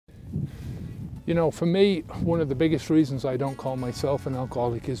You know, for me, one of the biggest reasons I don't call myself an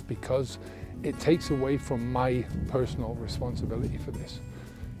alcoholic is because it takes away from my personal responsibility for this.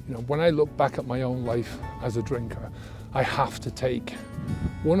 You know, when I look back at my own life as a drinker, I have to take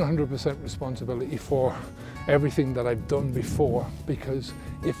 100% responsibility for everything that I've done before, because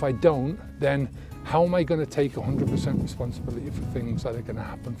if I don't, then how am I going to take 100% responsibility for things that are going to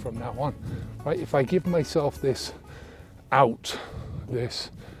happen from now on, right? If I give myself this out, this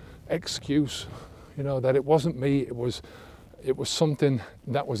excuse, you know, that it wasn't me, it was something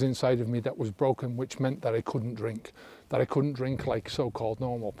that was inside of me that was broken, which meant that I couldn't drink like so-called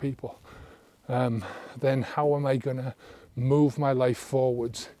normal people, then how am I going to move my life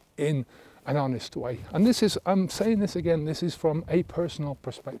forwards in an honest way? And this is, I'm saying this again, this is from a personal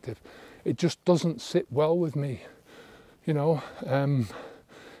perspective. It just doesn't sit well with me, you know.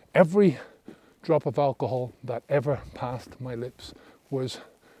 Every drop of alcohol that ever passed my lips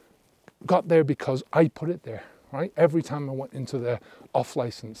got there because I put it there, right? Every time I went into the off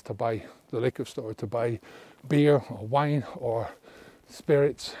license to buy the liquor store, to buy beer or wine or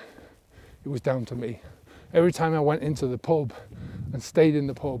spirits, it was down to me. Every time I went into the pub and stayed in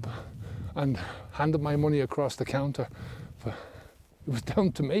the pub and handed my money across the counter, it was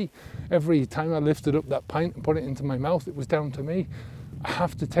down to me. Every time I lifted up that pint and put it into my mouth, it was down to me. I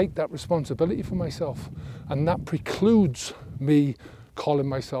have to take that responsibility for myself, and that precludes me calling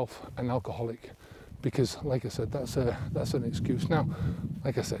myself an alcoholic, because, like I said, that's an excuse. Now,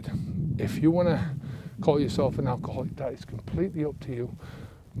 like I said, if you want to call yourself an alcoholic, that is completely up to you.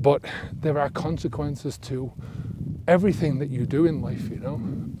 But there are consequences to everything that you do in life, you know.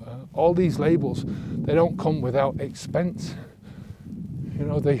 All these labels, they don't come without expense. You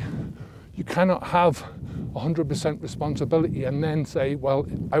know, you cannot have 100% responsibility and then say, well,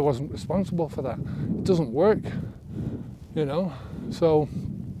 I wasn't responsible for that. It doesn't work, you know. So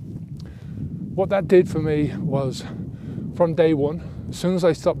what that did for me was, from day one, as soon as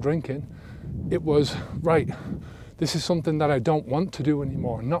I stopped drinking, it was, right, this is something that I don't want to do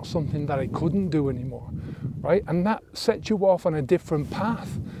anymore, not something that I couldn't do anymore, right? And that sets you off on a different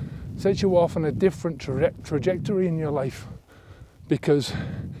path, sets you off on a different trajectory in your life, because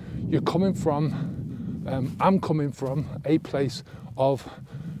you're coming from, I'm coming from a place of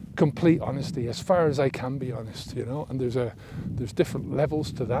complete honesty, as far as I can be honest, you know. And there's different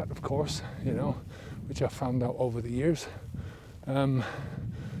levels to that, of course, you know, which I've found out over the years. You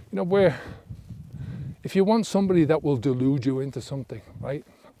know, where if you want somebody that will delude you into something, right,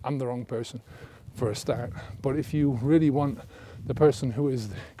 I'm the wrong person for a start. But if you really want the person who is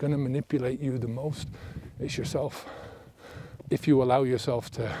going to manipulate you the most, it's yourself. If you allow yourself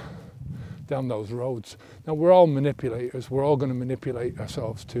to down those roads. Now, we're all manipulators. We're all going to manipulate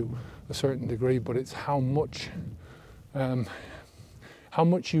ourselves to a certain degree, but it's how much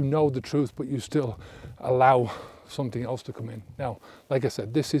you know the truth, but you still allow something else to come in. Now, like I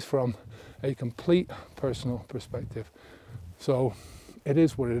said, this is from a complete personal perspective. So it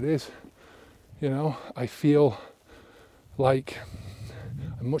is what it is. You know, I feel like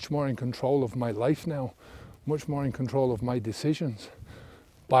I'm much more in control of my life now, much more in control of my decisions,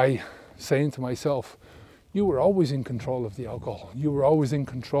 by saying to myself, you were always in control of the alcohol. You were always in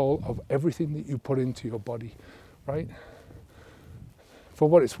control of everything that you put into your body, right? For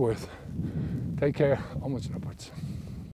what it's worth. Take care, onwards and upwards.